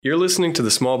You're listening to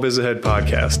the Small Biz Ahead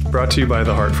podcast, brought to you by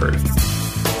The Hartford.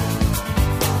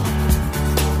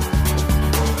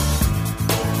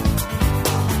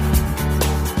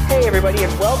 Hey, everybody,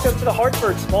 and welcome to the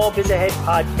Hartford Small Biz Ahead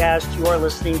podcast. You are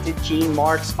listening to Gene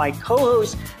Marks. My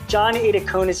co-host, John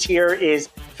Adakonis here, is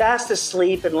fast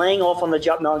asleep and laying off on the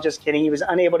job. No, I'm just kidding. He was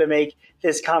unable to make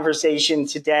this conversation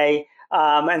today,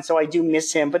 and so I do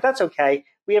miss him, but that's okay.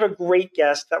 We have a great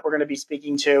guest that we're going to be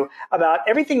speaking to about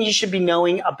everything you should be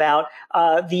knowing about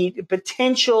the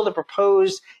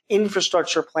proposed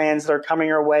infrastructure plans that are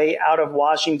coming our way out of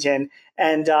Washington.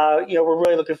 And, we're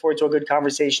really looking forward to a good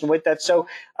conversation with that. So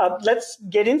let's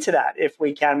get into that if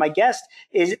we can. My guest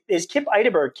is Kip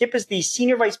Eidberg. Kip is the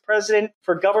Senior Vice President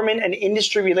for Government and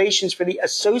Industry Relations for the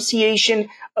Association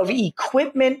of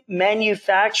Equipment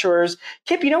Manufacturers.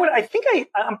 Kip, you know what?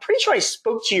 I'm pretty sure I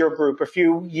spoke to your group a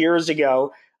few years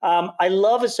ago. I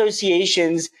love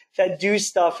associations that do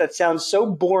stuff that sounds so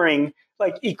boring,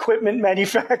 like equipment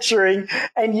manufacturing,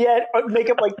 and yet make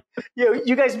up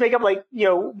you guys make up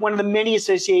one of the many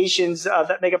associations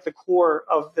that make up the core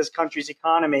of this country's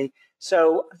economy.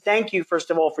 So thank you, first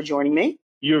of all, for joining me.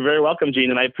 You're very welcome, Gene,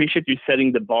 and I appreciate you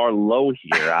setting the bar low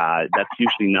here. That's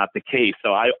usually not the case.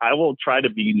 So I will try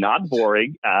to be not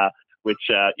boring, which,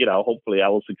 hopefully I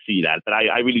will succeed at. But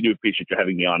I really do appreciate you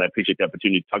having me on. I appreciate the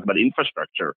opportunity to talk about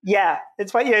infrastructure. Yeah,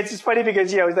 it's funny. Yeah, it's just funny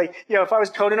because, it's like, if I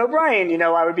was Conan O'Brien,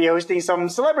 I would be hosting some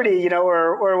celebrity,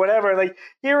 or whatever. Like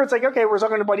here, it's like, okay, we're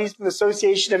talking to buddies from the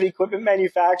Association of Equipment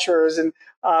Manufacturers. And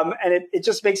it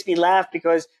just makes me laugh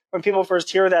because when people first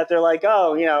hear that, they're like,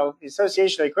 oh, the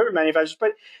Association of Equipment Manufacturers.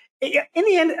 But in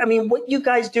the end, what you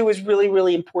guys do is really,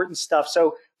 really important stuff.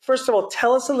 So first of all,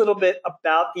 tell us a little bit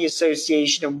about the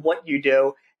association and what you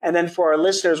do. And then for our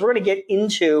listeners, we're going to get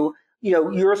into,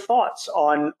 your thoughts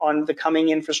on the coming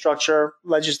infrastructure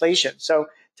legislation. So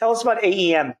tell us about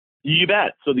AEM. You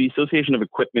bet. So the Association of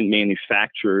Equipment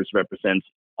Manufacturers represents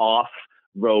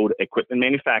off-road equipment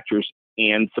manufacturers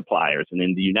and suppliers. And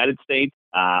in the United States,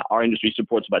 our industry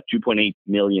supports about 2.8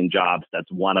 million jobs. That's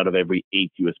 1 out of every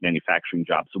 8 U.S. manufacturing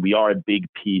jobs. So we are a big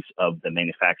piece of the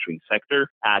manufacturing sector,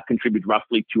 contribute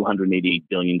roughly $288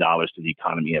 billion to the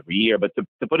economy every year. But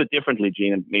to put it differently,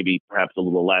 Gene, and maybe perhaps a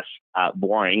little less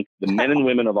boring, the men and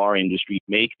women of our industry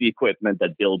make the equipment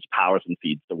that builds, powers, and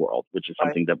feeds the world, which is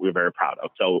something that we're very proud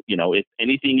of. So, if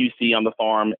anything you see on the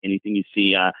farm, anything you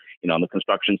see, on the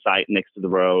construction site next to the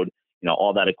road,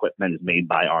 all that equipment is made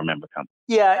by our member company.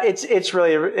 Yeah, it's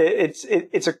really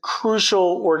it's a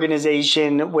crucial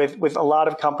organization with a lot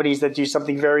of companies that do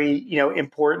something very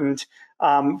important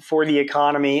for the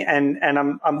economy, and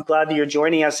I'm glad that you're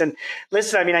joining us. And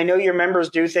listen, I know your members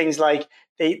do things like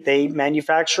they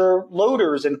manufacture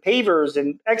loaders and pavers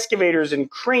and excavators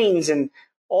and cranes and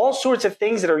all sorts of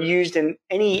things that are used in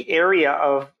any area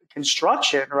of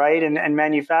construction, right, and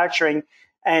manufacturing.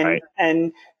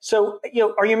 And so,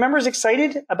 are your members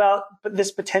excited about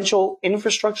this potential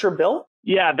infrastructure bill?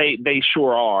 Yeah, they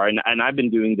sure are. And I've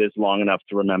been doing this long enough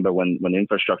to remember when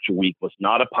Infrastructure Week was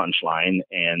not a punchline.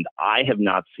 And I have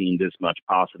not seen this much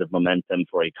positive momentum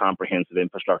for a comprehensive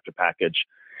infrastructure package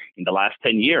in the last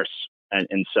 10 years.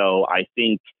 And so I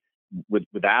think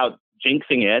without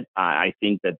jinxing it, I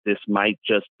think that this might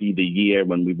just be the year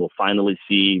when we will finally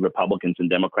see Republicans and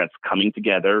Democrats coming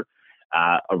together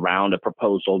around a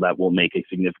proposal that will make a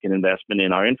significant investment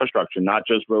in our infrastructure, not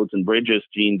just roads and bridges,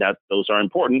 Gene, those are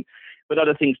important, but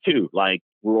other things too, like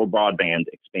rural broadband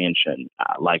expansion,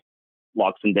 like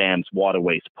locks and dams,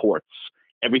 waterways, ports,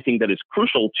 everything that is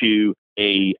crucial to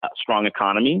a strong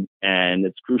economy. And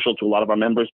it's crucial to a lot of our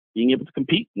members being able to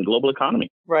compete in the global economy.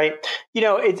 Right.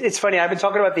 It's funny. I've been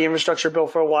talking about the infrastructure bill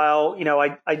for a while.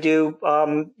 I do,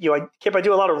 Kip, I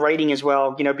do a lot of writing as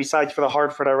well. Besides for the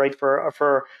Hartford, I write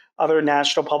for other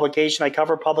national publication. I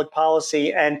cover public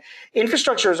policy, and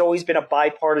infrastructure has always been a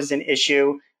bipartisan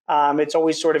issue. It's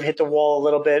always sort of hit the wall a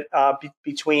little bit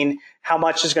between how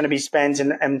much is going to be spent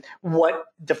and what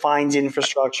defines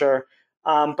infrastructure.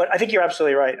 But I think you're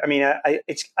absolutely right.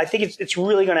 I think it's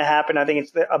really going to happen. I think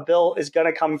a bill is going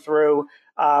to come through.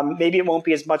 Maybe it won't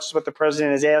be as much as what the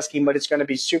president is asking, but it's going to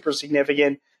be super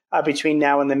significant between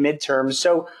now and the midterms.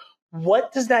 So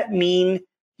what does that mean,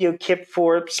 Kip,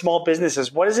 for small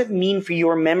businesses? What does it mean for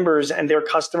your members and their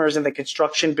customers in the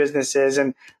construction businesses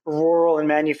and rural and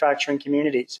manufacturing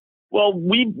communities? Well,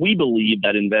 we believe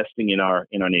that investing in our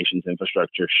nation's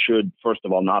infrastructure should, first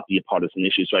of all, not be a partisan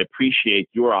issue. So I appreciate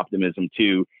your optimism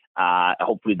too.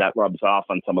 Hopefully that rubs off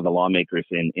on some of the lawmakers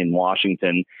in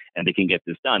Washington, and they can get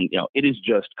this done. It is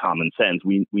just common sense.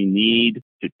 We need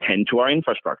to tend to our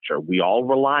infrastructure. We all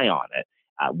rely on it.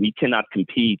 We cannot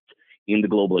compete in the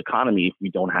global economy if we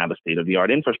don't have a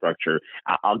state-of-the-art infrastructure.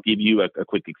 I'll give you a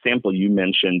quick example. You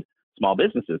mentioned small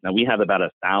businesses. Now, we have about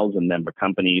 1,000 member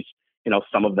companies.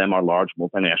 Some of them are large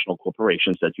multinational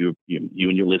corporations that you and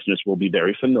your listeners will be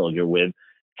very familiar with: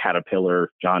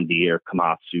 Caterpillar, John Deere,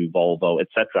 Komatsu, Volvo,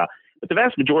 etc. But the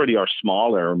vast majority are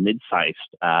smaller or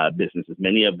mid-sized businesses.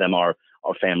 Many of them are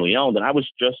family-owned. And I was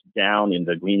just down in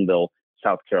the Greenville,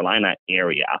 South Carolina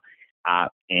area,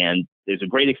 and there's a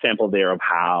great example there of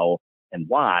how and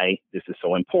why this is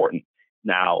so important.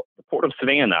 Now, the Port of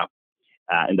Savannah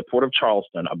and the Port of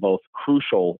Charleston are both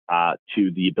crucial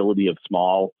to the ability of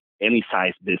small,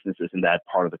 any-sized businesses in that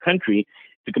part of the country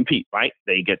to compete, right?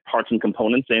 They get parts and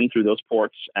components in through those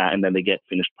ports, and then they get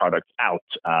finished products out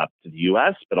to the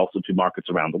U.S., but also to markets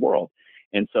around the world.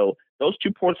 And so those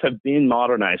two ports have been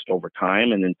modernized over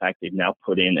time, and in fact, they've now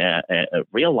put in a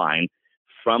rail line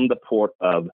from the Port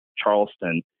of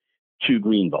Charleston to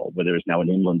Greenville, where there is now an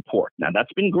inland port. Now,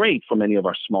 that's been great for many of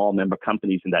our small member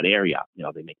companies in that area.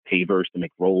 They make pavers, they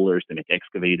make rollers, they make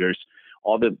excavators,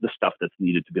 all the stuff that's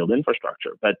needed to build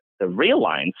infrastructure. But the rail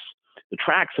lines, the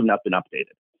tracks have not been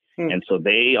updated. And so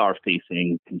they are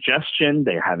facing congestion.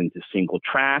 They're having to single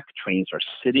track. Trains are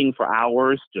sitting for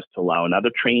hours just to allow another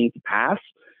train to pass.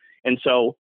 And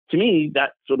so to me,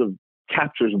 that sort of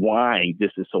captures why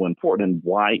this is so important and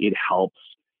why it helps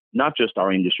not just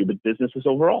our industry, but businesses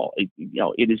overall.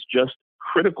 It is just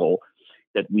critical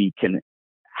that we can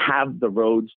have the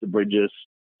roads, the bridges,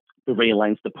 the rail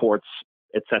lines, the ports,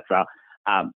 etc.,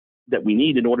 that we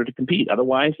need in order to compete.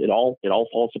 Otherwise, it all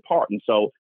falls apart. And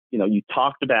so, you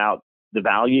talked about the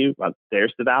value. Well,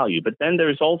 there's the value, but then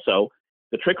there's also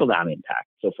the trickle-down impact.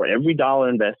 So for every dollar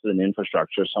invested in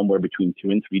infrastructure, somewhere between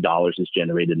 $2 and $3 is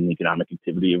generated in economic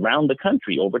activity around the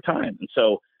country over time. And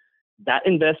so that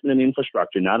investment in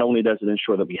infrastructure, not only does it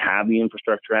ensure that we have the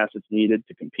infrastructure assets needed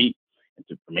to compete and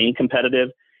to remain competitive,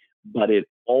 but it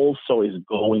also is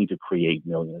going to create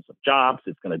millions of jobs.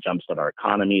 It's going to jumpstart our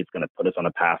economy. It's going to put us on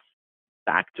a path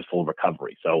back to full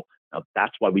recovery. So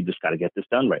that's why we just got to get this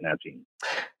done right now, Gene.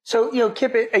 So,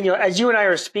 Kip, as you and I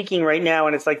are speaking right now,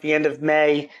 and it's like the end of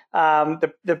May,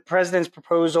 the president's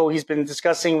proposal he's been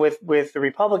discussing with the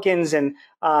Republicans, and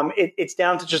it's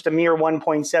down to just a mere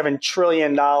 $1.7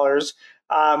 trillion.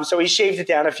 So he shaved it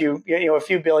down a few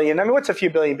billion. I mean, what's a few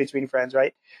billion between friends,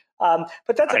 right?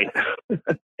 But that's right.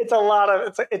 It's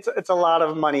a lot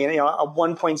of money, and a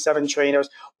 $1.7 trillion.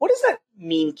 What does that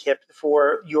mean, Kip,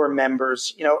 for your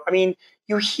members?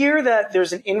 You hear that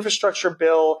there's an infrastructure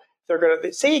bill. They're going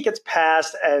to say it gets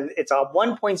passed, and it's a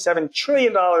 $1.7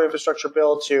 trillion infrastructure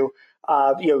bill to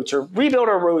rebuild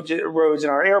our roads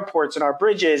and our airports and our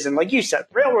bridges, and like you said,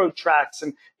 railroad tracks.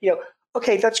 And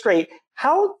okay, that's great.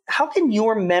 How can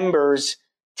your members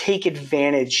take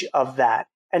advantage of that?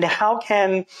 And how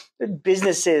can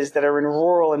businesses that are in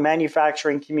rural and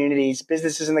manufacturing communities,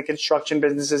 businesses in the construction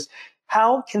businesses,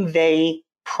 how can they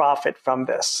profit from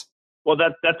this? Well,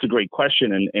 that's a great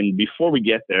question. And before we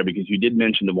get there, because you did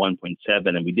mention the 1.7,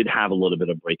 and we did have a little bit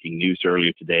of breaking news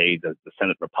earlier today. The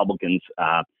Senate Republicans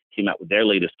came out with their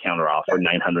latest counteroffer,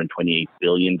 $928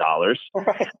 billion.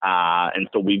 Right. And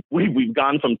so we've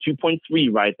gone from 2.3,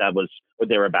 right? That was or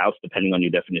thereabouts, depending on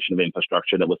your definition of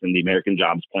infrastructure, that was in the American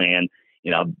Jobs Plan.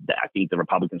 I think the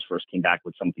Republicans first came back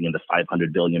with something in the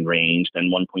 $500 billion range,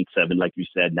 then 1.7, like you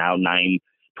said, now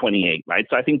 928, right?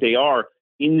 So I think they are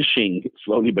inching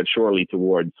slowly but surely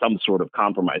toward some sort of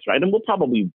compromise, right? And we'll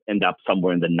probably end up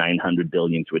somewhere in the $900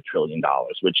 billion to $1 trillion,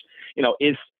 which,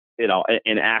 is,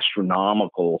 an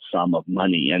astronomical sum of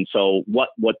money. And so what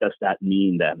does that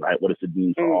mean then, right? What does it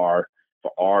mean for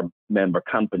our member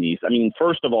companies? I mean,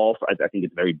 first of all, I think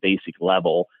it's a very basic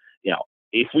level,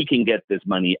 if we can get this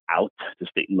money out to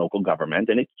state and local government,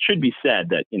 and it should be said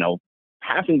that,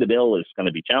 passing the bill is going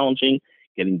to be challenging,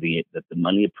 getting the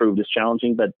money approved is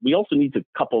challenging, but we also need to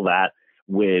couple that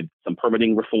with some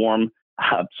permitting reform,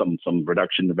 some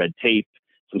reduction in red tape,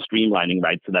 some streamlining,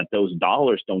 right, so that those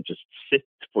dollars don't just sit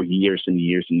for years and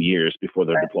years and years before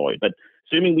they're deployed. But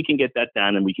assuming we can get that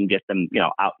done and we can get them,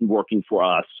 out and working for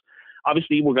us,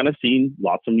 obviously, we're going to see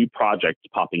lots of new projects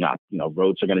popping up.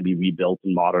 Roads are going to be rebuilt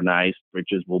and modernized.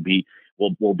 Bridges will be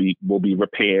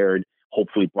repaired.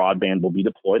 Hopefully, broadband will be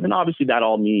deployed. And obviously, that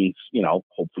all means,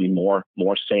 hopefully more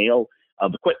sale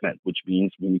of equipment, which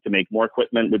means we need to make more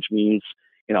equipment, which means,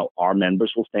 our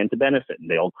members will stand to benefit, and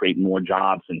they'll create more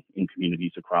jobs in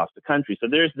communities across the country. So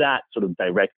there's that sort of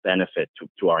direct benefit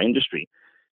to our industry.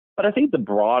 But I think the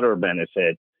broader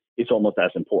benefit is almost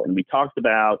as important. We talked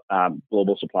about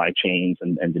global supply chains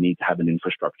and the need to have an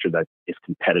infrastructure that is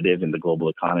competitive in the global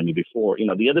economy before.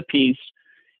 The other piece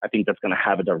I think that's going to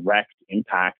have a direct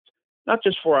impact not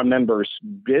just for our members'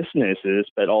 businesses,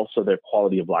 but also their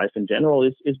quality of life in general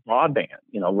is broadband.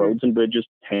 Roads and bridges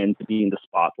tend to be in the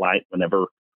spotlight whenever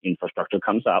infrastructure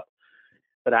comes up.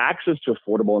 But access to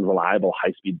affordable and reliable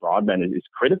high-speed broadband is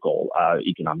critical,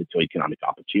 economic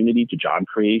opportunity, to job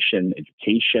creation,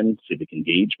 education, civic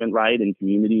engagement, right, in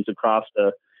communities across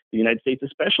the United States,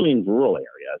 especially in rural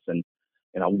areas. And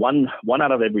one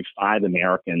out of every 5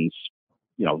 Americans,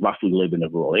 roughly live in a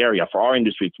rural area. For our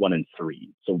industry, it's 1 in 3.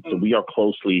 So we are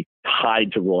closely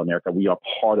tied to rural America. We are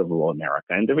part of rural America.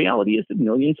 And the reality is that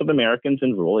millions of Americans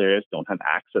in rural areas don't have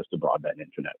access to broadband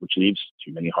internet, which leaves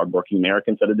too many hardworking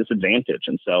Americans at a disadvantage.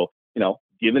 And so,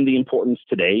 given the importance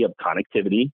today of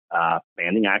connectivity,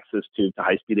 expanding access to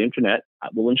high-speed internet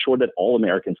will ensure that all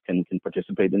Americans can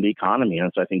participate in the economy.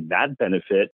 And so I think that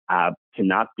benefit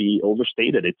cannot be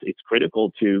overstated. It's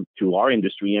critical to our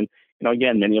industry. And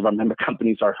again, many of our member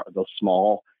companies are those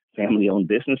small family-owned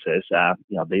businesses.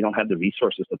 They don't have the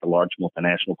resources that the large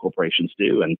multinational corporations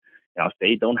do. And if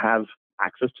they don't have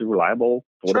access to reliable,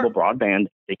 affordable broadband,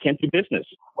 they can't do business.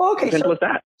 Well, okay, simple as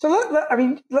that. So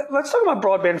let's talk about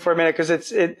broadband for a minute, because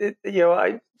it's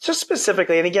just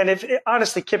specifically. And again,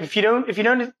 honestly, Kip, if you don't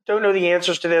know the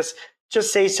answers to this,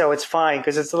 just say so. It's fine,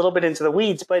 because it's a little bit into the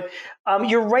weeds. But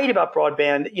you're right about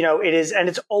broadband. It is, and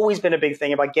it's always been a big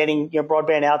thing about getting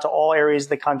broadband out to all areas of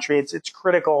the country. It's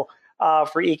critical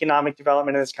for economic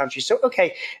development in this country. So,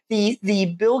 okay,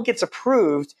 the bill gets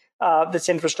approved. This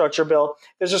infrastructure bill.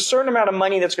 There's a certain amount of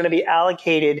money that's going to be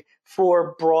allocated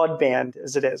for broadband,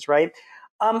 as it is, right?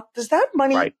 Does that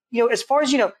money, right, as far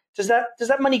as does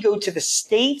that money go to the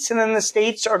states, and then the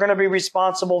states are going to be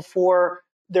responsible for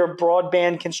their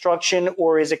broadband construction,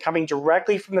 or is it coming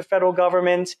directly from the federal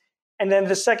government? And then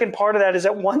the second part of that is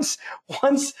that once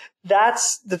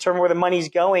that's determined where the money's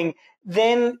going,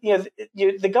 then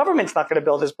the government's not going to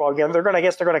build this broadband. They're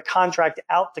going to contract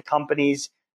out to companies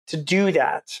to do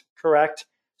that, correct?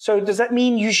 So does that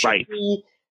mean you should be,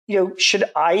 should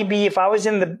I be, if I was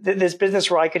in this business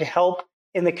where I could help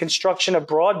in the construction of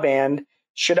broadband,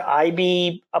 should I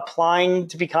be applying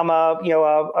to become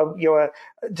to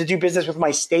do business with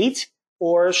my state,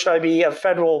 or should I be a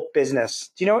federal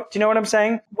business? Do you know what I'm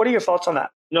saying? What are your thoughts on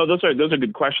that? No, those are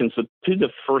good questions. So to the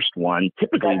first one,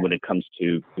 typically when it comes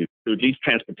to at least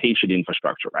transportation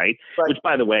infrastructure, right? Which,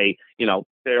 by the way,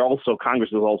 Congress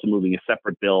is also moving a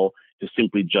separate bill to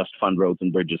simply just fund roads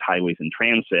and bridges, highways, and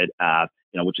transit,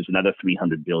 which is another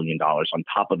 $300 billion on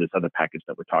top of this other package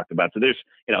that we're talking about. So there's,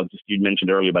 you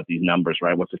mentioned earlier about these numbers,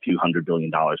 right? What's a few $100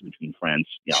 billion between friends?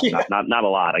 Not a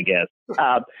lot, I guess.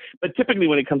 But typically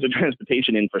when it comes to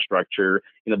transportation infrastructure,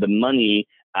 the money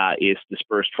is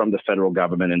dispersed from the federal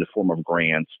government in the form of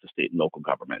grants to state and local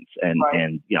governments. And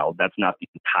that's not the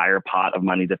entire pot of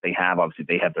money that they have. Obviously,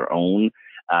 they have their own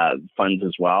funds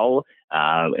as well.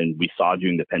 And we saw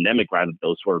during the pandemic, right, that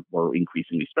those were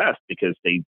increasingly stressed because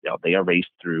they are raised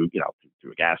through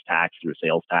a gas tax, through a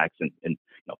sales tax, and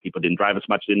people didn't drive as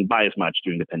much, didn't buy as much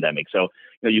during the pandemic. So,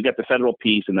 you get the federal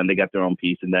piece, and then they got their own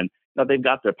piece, and then they've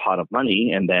got their pot of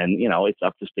money, and then, it's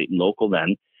up to state and local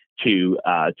then to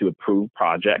approve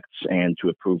projects and to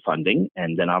approve funding.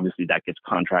 And then obviously that gets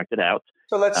contracted out.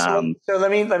 So let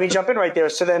me jump in right there.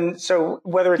 So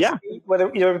whether it's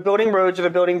whether you're building roads or they're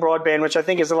building broadband, which I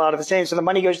think is a lot of the same. So the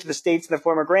money goes to the states in the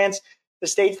form of grants. The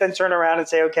states then turn around and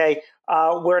say, okay,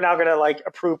 we're now going to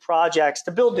approve projects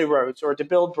to build new roads or to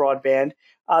build broadband.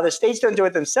 The states don't do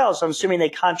it themselves. So I'm assuming they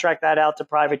contract that out to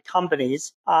private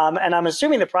companies. And I'm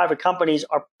assuming the private companies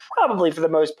are probably, for the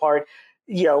most part,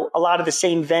 a lot of the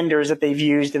same vendors that they've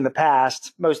used in the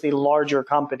past, mostly larger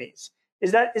companies.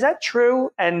 Is that true?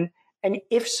 And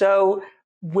if so,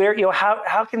 where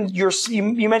how can you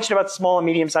mentioned about small and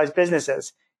medium sized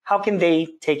businesses? How can they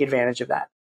take advantage of that?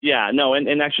 Yeah, no,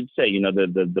 and I should say,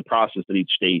 the process that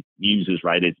each state uses,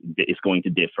 right, is going to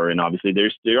differ, and obviously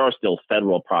there are still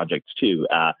federal projects too.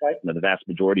 The vast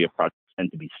majority of projects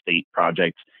tend to be state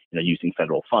projects, using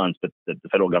federal funds, but the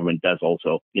federal government does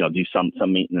also, do some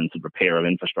maintenance and repair of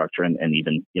infrastructure and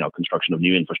even, construction of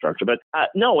new infrastructure. But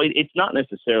no, it's not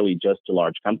necessarily just to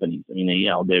large companies. I mean,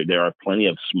 there are plenty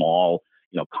of small,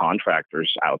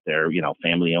 contractors out there,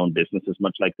 family-owned businesses,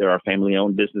 much like there are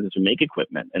family-owned businesses who make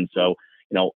equipment. And so,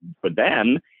 for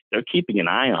them, they're keeping an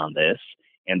eye on this,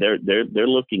 and they're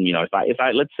looking. If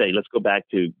I let's go back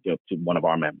to to one of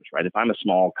our members, right? If I'm a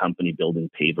small company building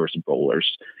pavers and rollers,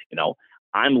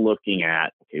 I'm looking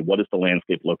at, okay, what does the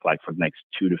landscape look like for the next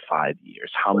 2 to 5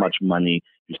 years? How much money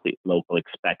do state and local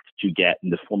expect to get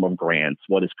in the form of grants?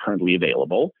 What is currently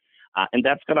available? And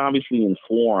that's going to obviously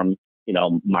inform,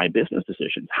 my business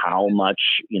decisions. How much,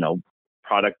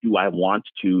 product do I want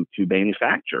to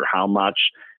manufacture? How much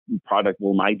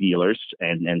will my dealers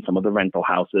and some of the rental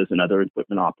houses and other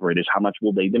equipment operators, how much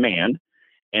will they demand?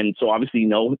 And so obviously,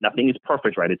 nothing is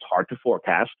perfect, right? It's hard to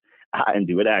forecast and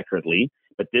do it accurately,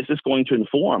 but this is going to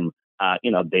inform,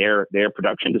 their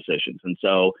production decisions. And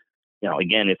so,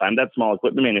 again, if I'm that small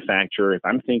equipment manufacturer, if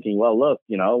I'm thinking, well, look,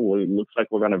 it looks like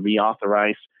we're going to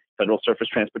reauthorize federal surface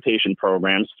transportation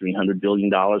programs, $300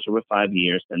 billion over 5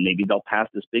 years, then maybe they'll pass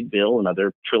this big bill, another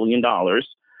 $1 trillion.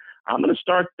 I'm going to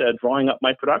start drawing up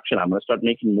my production. I'm going to start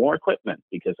making more equipment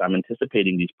because I'm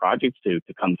anticipating these projects to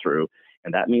come through.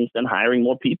 And that means then hiring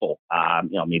more people,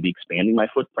 maybe expanding my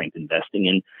footprint,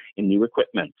 investing in new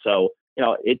equipment. So,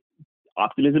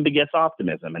 optimism begets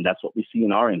optimism, and that's what we see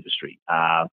in our industry.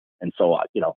 And so,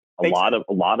 a lot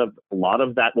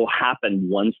of that will happen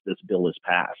once this bill is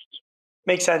passed.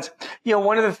 Makes sense.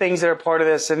 One of the things that are part of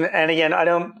this, and again,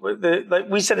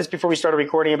 we said this before we started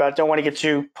recording about don't want to get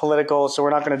too political, so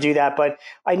we're not going to do that. But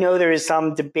I know there is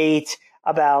some debate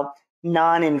about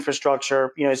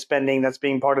non-infrastructure, spending that's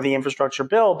being part of the infrastructure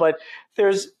bill. But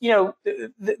there's,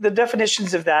 the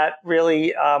definitions of that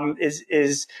really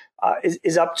is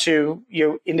up to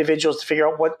individuals to figure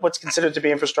out what's considered to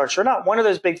be infrastructure or not. One of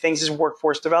those big things is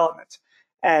workforce development,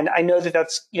 and I know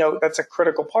that's a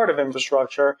critical part of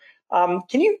infrastructure. Can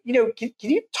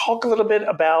you talk a little bit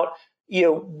about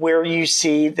where you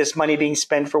see this money being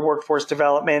spent for workforce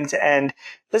development? And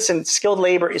listen, skilled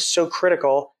labor is so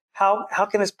critical. How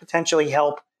can this potentially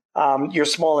help your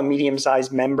small and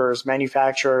medium-sized members,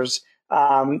 manufacturers,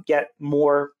 get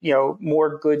more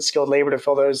good skilled labor to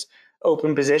fill those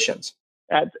open positions?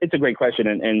 It's a great question,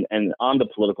 and on the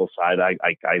political side,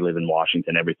 I live in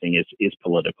Washington. Everything is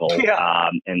political,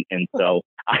 and so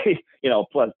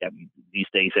plus these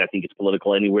days I think it's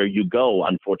political anywhere you go.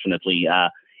 Unfortunately,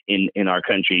 in our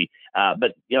country,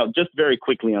 but just very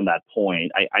quickly on that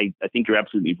point, I think you're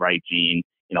absolutely right, Gene.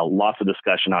 Lots of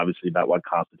discussion, obviously, about what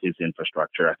constitutes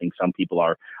infrastructure. I think some people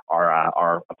are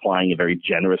applying a very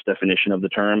generous definition of the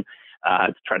term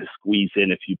to try to squeeze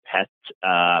in a few pet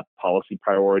policy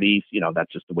priorities.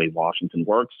 That's just the way Washington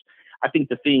works. I think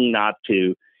the thing not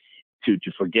to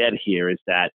forget here is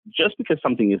that just because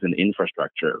something is an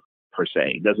infrastructure per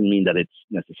se doesn't mean that it's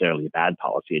necessarily a bad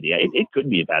policy idea. It could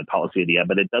be a bad policy idea,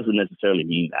 but it doesn't necessarily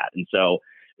mean that. And so,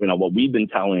 what we've been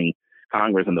telling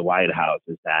Congress and the White House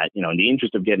is that, in the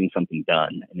interest of getting something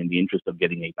done and in the interest of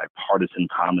getting a bipartisan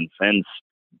common sense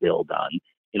bill done,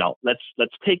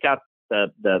 let's take out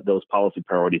those policy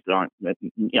priorities that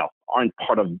aren't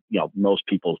part of most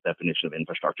people's definition of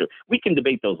infrastructure. We can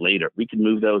debate those later. We can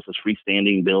move those as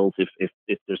freestanding bills if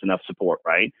there's enough support,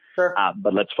 right? Sure.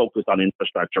 But let's focus on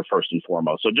infrastructure first and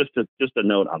foremost. So just a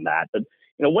note on that. But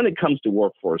when it comes to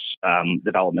workforce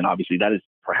development, obviously that is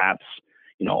perhaps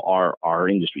our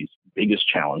industry's biggest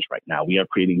challenge right now. We are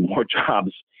creating more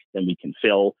jobs than we can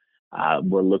fill.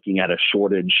 We're looking at a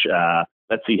shortage.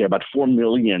 Let's see here, about 4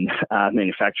 million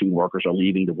manufacturing workers are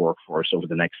leaving the workforce over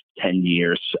the next 10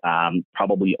 years.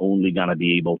 Probably only going to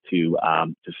be able to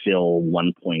fill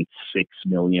 1.6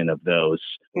 million of those,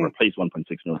 or replace 1.6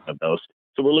 million of those.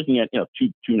 So we're looking at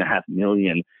 2.5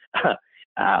 million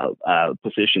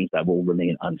positions that will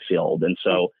remain unfilled. And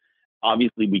so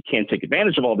obviously we can't take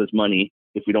advantage of all this money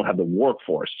if we don't have the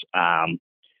workforce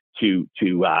to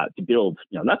build,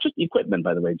 not just the equipment,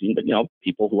 by the way, Gene, but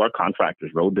people who are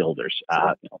contractors, road builders.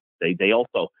 They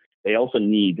also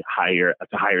need to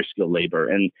hire skilled labor,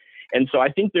 and so I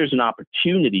think there's an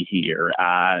opportunity here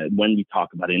when we talk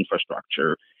about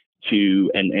infrastructure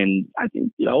and I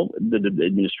think the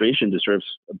administration deserves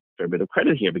a fair bit of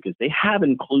credit here because they have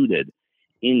included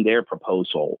in their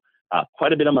proposal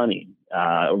quite a bit of money,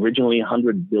 originally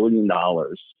 $100 billion.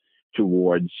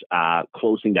 Towards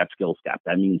closing that skills gap.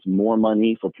 That means more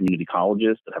money for community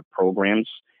colleges that have programs,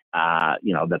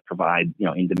 that provide,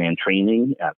 in-demand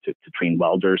training to train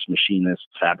welders, machinists,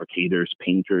 fabricators,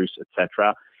 painters,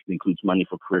 etc. It includes money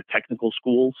for career technical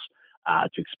schools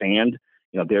to expand,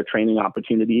 their training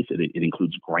opportunities. It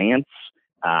includes grants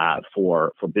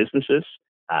for businesses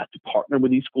to partner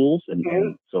with these schools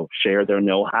and so share their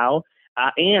know-how.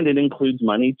 And it includes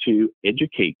money to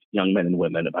educate young men and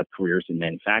women about careers in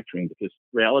manufacturing, because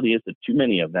the reality is that too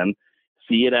many of them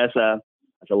see it as a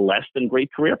less than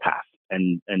great career path.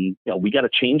 And we got to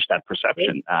change that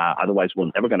perception. Otherwise,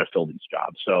 we're never going to fill these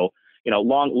jobs. So,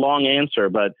 long answer,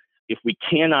 but if we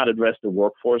cannot address the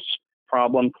workforce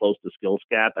problem, close the skills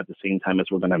gap at the same time as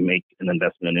we're going to make an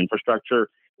investment in infrastructure,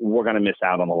 we're going to miss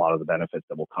out on a lot of the benefits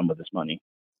that will come with this money.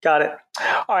 Got it.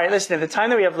 All right. Listen, at the time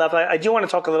that we have left, I do want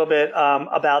to talk a little bit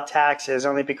about taxes,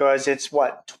 only because it's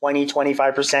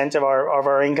 25% of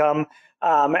our income.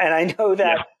 And I know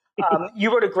that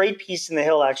you wrote a great piece in The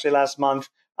Hill actually last month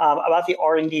about the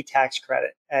R&D tax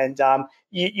credit. And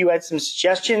you had some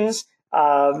suggestions,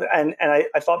 and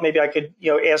I thought maybe I could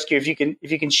ask you if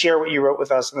you can share what you wrote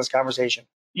with us in this conversation.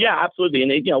 Yeah, absolutely.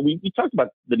 And we talked about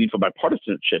the need for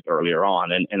bipartisanship earlier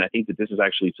on, and I think that this is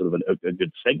actually sort of a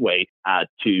good segue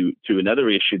to another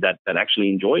issue that actually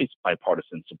enjoys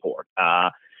bipartisan support.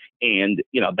 And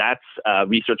that's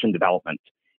research and development.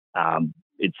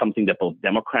 It's something that both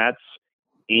Democrats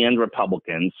and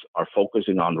Republicans are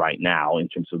focusing on right now in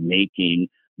terms of making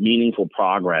meaningful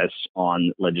progress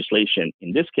on legislation,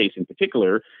 in this case in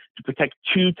particular, to protect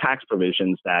two tax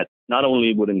provisions that not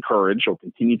only would encourage or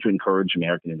continue to encourage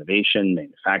American innovation,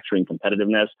 manufacturing,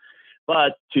 competitiveness,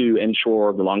 but to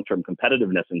ensure the long-term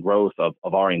competitiveness and growth of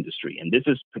our industry. And this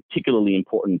is particularly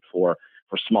important for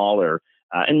smaller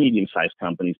and medium-sized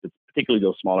companies, but particularly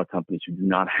those smaller companies who do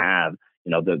not have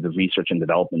the research and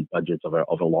development budgets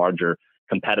of a larger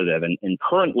competitive. And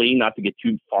currently, not to get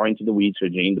too far into the weeds here,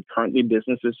 Jane, but currently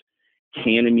businesses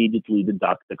can immediately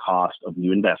deduct the cost of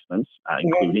new investments,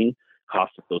 including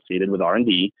costs associated with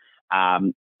R&D,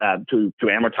 to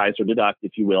amortize or deduct,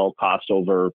 if you will, costs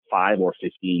over 5 or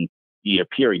 15-year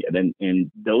period.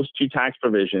 And those two tax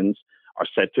provisions are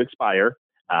set to expire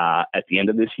at the end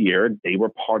of this year. They were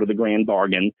part of the grand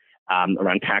bargain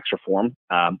around tax reform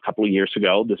a couple of years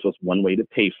ago. This was one way to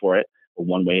pay for it, or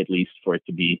one way at least for it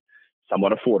to be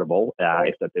somewhat affordable,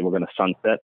 if that they were going to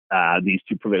sunset these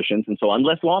two provisions. And so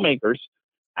unless lawmakers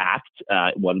act,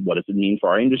 what does it mean for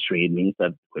our industry? It means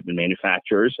that equipment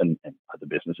manufacturers and other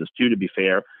businesses too, to be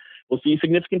fair, will see a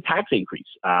significant tax increase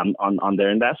on their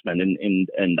investment.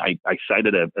 And I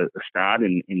cited a stat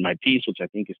in my piece, which I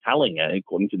think is telling.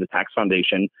 According to the Tax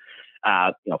Foundation,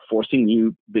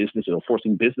 forcing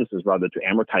businesses rather to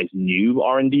amortize new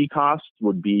R&D costs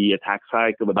would be a tax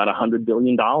hike of about $100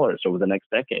 billion over the next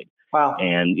decade. Wow.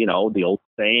 And, the old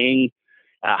saying,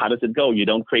 how does it go? You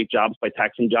don't create jobs by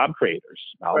taxing job creators.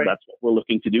 Well, right. That's what we're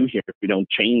looking to do here if we don't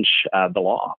change the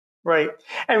law. Right.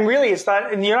 And really,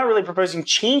 and you're not really proposing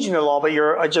changing the law, but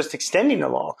you're just extending the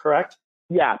law, correct?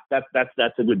 Yeah, that's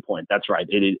a good point. That's right.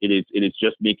 It is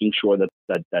just making sure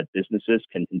that businesses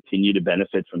can continue to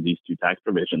benefit from these two tax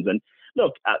provisions. And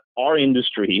look, our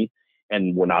industry,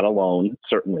 and we're not alone,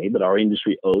 certainly, but our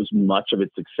industry owes much of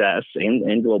its success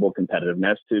and global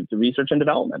competitiveness to research and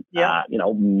development. Yeah.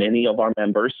 Many of our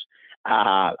members,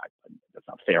 that's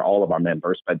not fair, all of our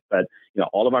members, but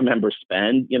all of our members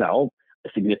spend, a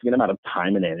significant amount of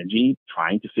time and energy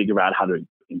trying to figure out how to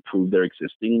improve their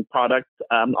existing product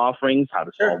offerings, how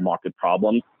to solve market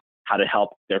problems, how to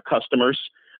help their customers,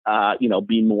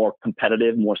 be more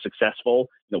competitive, more successful.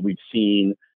 We've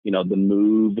seen, the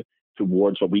move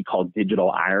towards what we call digital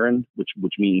iron, which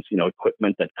means,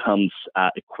 equipment that comes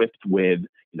equipped with,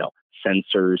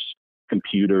 sensors,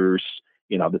 computers,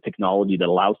 the technology that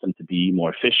allows them to be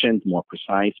more efficient, more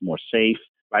precise, more safe,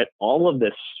 right? All of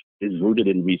this is rooted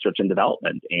in research and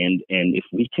development. And if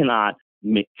we cannot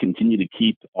continue to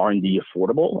keep R&D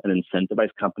affordable and incentivize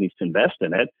companies to invest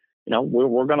in it,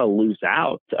 we're going to lose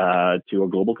out to our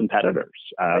global competitors.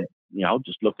 Right.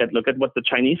 Just look at what the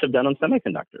Chinese have done on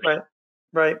semiconductors.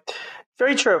 Right.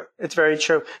 Very true. It's very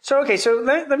true. So, okay. So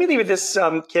let me leave with this,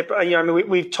 Kip.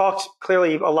 We've talked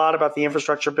clearly a lot about the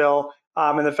infrastructure bill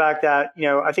and the fact that,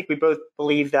 I think we both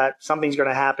believe that something's going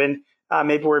to happen.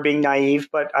 Maybe we're being naive,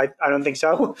 but I don't think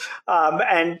so.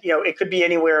 And it could be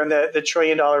anywhere in the $1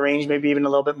 trillion range, maybe even a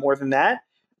little bit more than that.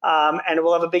 And it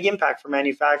will have a big impact for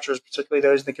manufacturers, particularly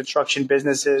those in the construction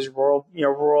businesses,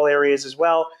 rural areas as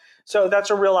well. So that's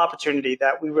a real opportunity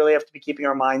that we really have to be keeping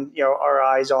our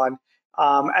eyes on.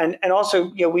 And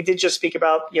also, we did just speak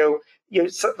about,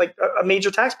 like a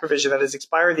major tax provision that has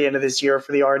expired at the end of this year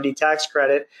for the R&D tax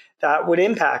credit that would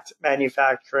impact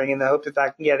manufacturing, and the hope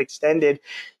that can get extended.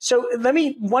 So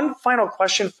one final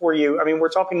question for you. We're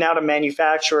talking now to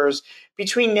manufacturers.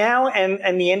 Between now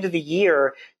and the end of the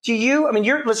year,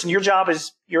 your job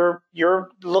is you're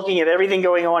looking at everything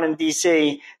going on in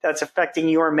DC that's affecting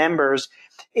your members.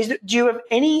 Do you have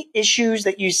any issues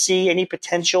that you see, any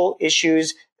potential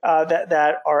issues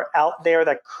that are out there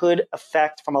that could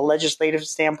affect, from a legislative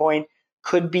standpoint,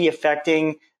 could be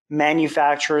affecting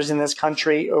manufacturers in this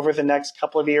country over the next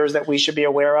couple of years that we should be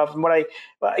aware of?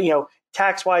 And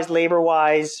tax-wise,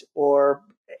 labor-wise, or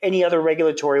any other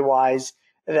regulatory-wise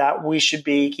that we should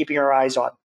be keeping our eyes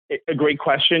on? A great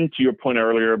question. To your point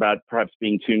earlier about perhaps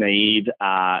being too naive,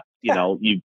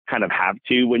 you kind of have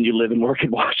to when you live and work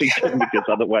in Washington, because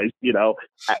otherwise,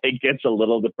 it gets a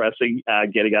little depressing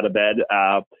getting out of bed.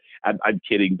 I'm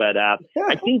kidding, but I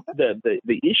think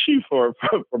the issue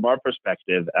from our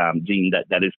perspective, Gene,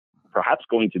 that is perhaps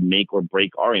going to make or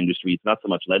break our industry, it's not so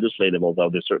much legislative, although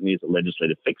there certainly is a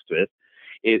legislative fix to it,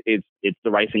 It's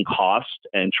the rising cost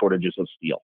and shortages of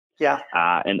steel. Yeah.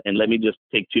 And let me just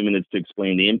take 2 minutes to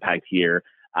explain the impact here.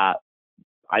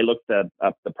 I looked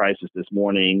up the prices this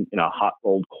morning. Hot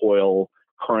rolled coil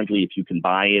currently, if you can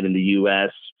buy it in the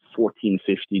U.S., $1,450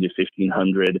 to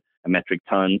 $1,500 a metric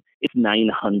ton. It's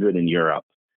 $900 in Europe.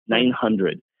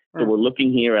 $900. So we're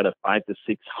looking here at a $500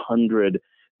 to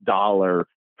 $600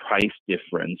 price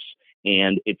difference.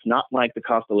 And it's not like the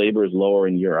cost of labor is lower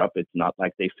in Europe. It's not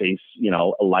like they face,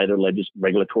 a lighter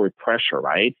regulatory pressure,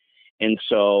 right? And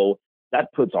so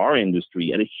that puts our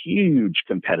industry at a huge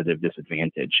competitive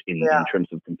disadvantage in terms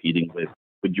of competing with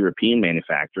European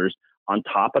manufacturers. On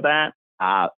top of that,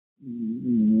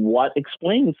 what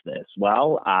explains this?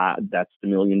 Well, that's the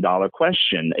 $1 million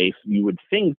question. If you would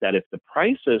think that if the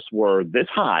prices were this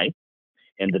high,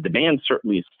 and the demand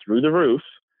certainly is through the roof,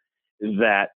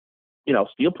 that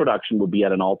steel production would be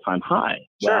at an all-time high.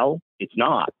 Sure. Well, it's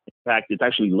not. In fact, it's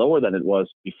actually lower than it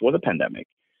was before the pandemic.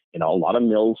 A lot of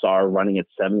mills are running at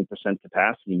 70%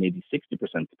 capacity, maybe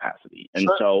 60% capacity. And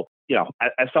so,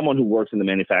 as someone who works in the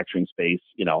manufacturing space,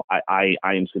 I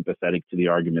am sympathetic to the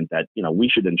argument that, we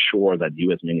should ensure that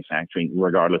U.S. manufacturing,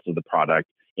 regardless of the product,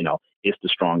 is the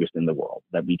strongest in the world,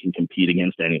 that we can compete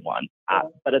against anyone.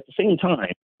 But at the same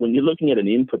time, when you're looking at an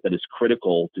input that is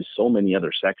critical to so many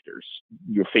other sectors,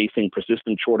 you're facing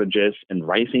persistent shortages and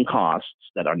rising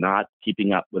costs that are not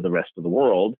keeping up with the rest of the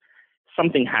world.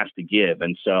 Something has to give.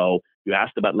 And so you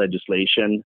asked about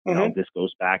legislation. This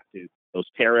goes back to those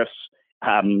tariffs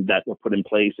that were put in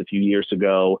place a few years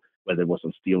ago, whether it was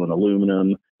on steel and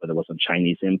aluminum, whether it was on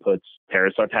Chinese inputs.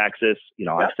 Tariffs are taxes.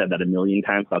 I've said that a million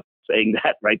times. I'm saying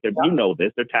that right there. You know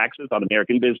this. They're taxes on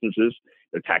American businesses.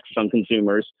 They're taxes on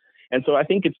consumers. And so I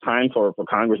think it's time for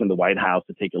Congress and the White House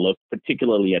to take a look,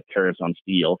 particularly at tariffs on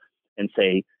steel, and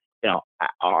say,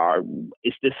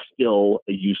 is this still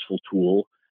a useful tool?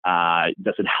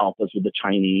 Does it help us with the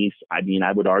Chinese? I mean,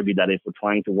 I would argue that if we're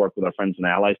trying to work with our friends and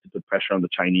allies to put pressure on the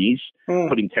Chinese,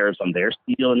 putting tariffs on their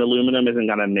steel and aluminum isn't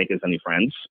going to make us any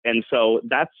friends. And so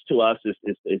that's, to us, is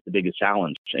the biggest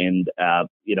challenge. And,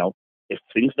 if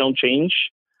things don't change,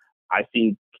 I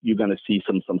think you're going to see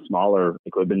some smaller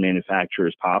equipment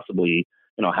manufacturers possibly,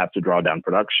 have to draw down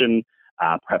production,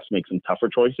 perhaps make some tougher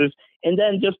choices. And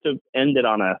then just to end it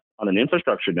on an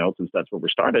infrastructure note, since that's where we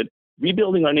started,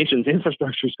 rebuilding our nation's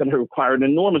infrastructure is going to require an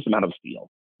enormous amount of steel.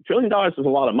 $1 trillion is a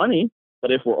lot of money,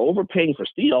 but if we're overpaying for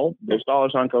steel, those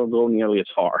dollars aren't going to go nearly as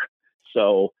far.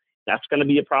 So that's going to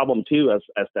be a problem too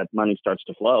as that money starts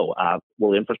to flow.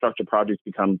 Will infrastructure projects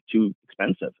become too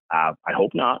expensive? I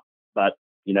hope not, but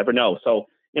you never know. So,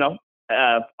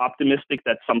 optimistic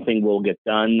that something will get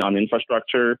done on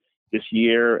infrastructure this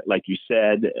year. Like you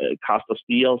said, cost of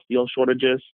steel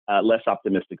shortages, less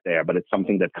optimistic there, but it's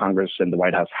something that Congress and the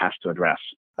White House has to address.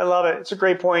 I love it. It's a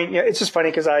great point. Yeah, it's just funny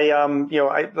because I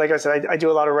like I said, I do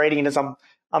a lot of writing, and as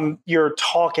you're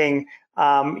talking,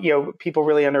 people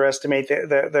really underestimate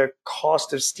the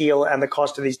cost of steel and the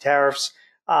cost of these tariffs,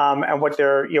 and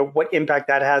what impact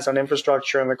that has on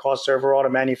infrastructure and the costs overall to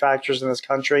manufacturers in this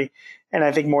country. And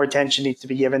I think more attention needs to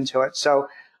be given to it. So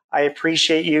I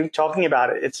appreciate you talking about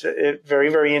it. It's very,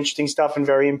 very interesting stuff and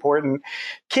very important.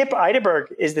 Kip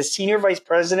Eideberg is the Senior Vice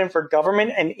President for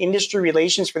Government and Industry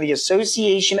Relations for the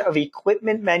Association of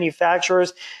Equipment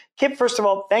Manufacturers. Kip, first of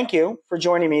all, thank you for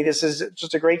joining me. This is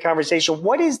just a great conversation.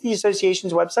 What is the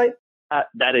association's website?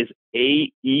 That is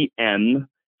AEM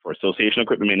for Association of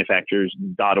Equipment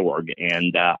Manufacturers.org.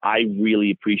 And I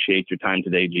really appreciate your time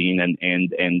today, Gene,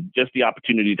 and just the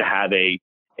opportunity to have a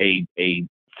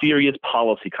serious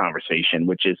policy conversation,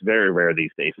 which is very rare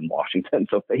these days in Washington.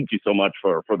 So thank you so much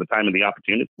for the time and the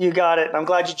opportunity. You got it. I'm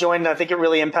glad you joined. I think it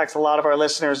really impacts a lot of our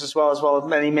listeners as well as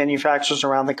many manufacturers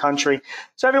around the country.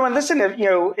 So everyone, listen,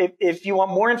 if you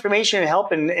want more information and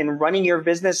help in running your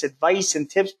business, advice and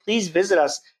tips, please visit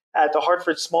us at the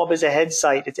Hartford Small Biz Ahead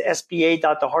site. It's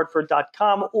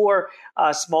sba.thehartford.com or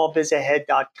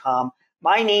smallbizahead.com.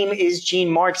 My name is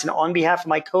Gene Marks, and on behalf of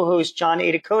my co-host, John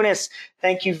Adakonis,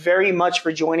 thank you very much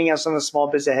for joining us on the Small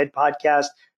Biz Ahead podcast.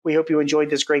 We hope you enjoyed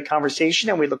this great conversation,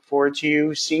 and we look forward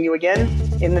to seeing you again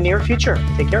in the near future.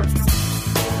 Take care.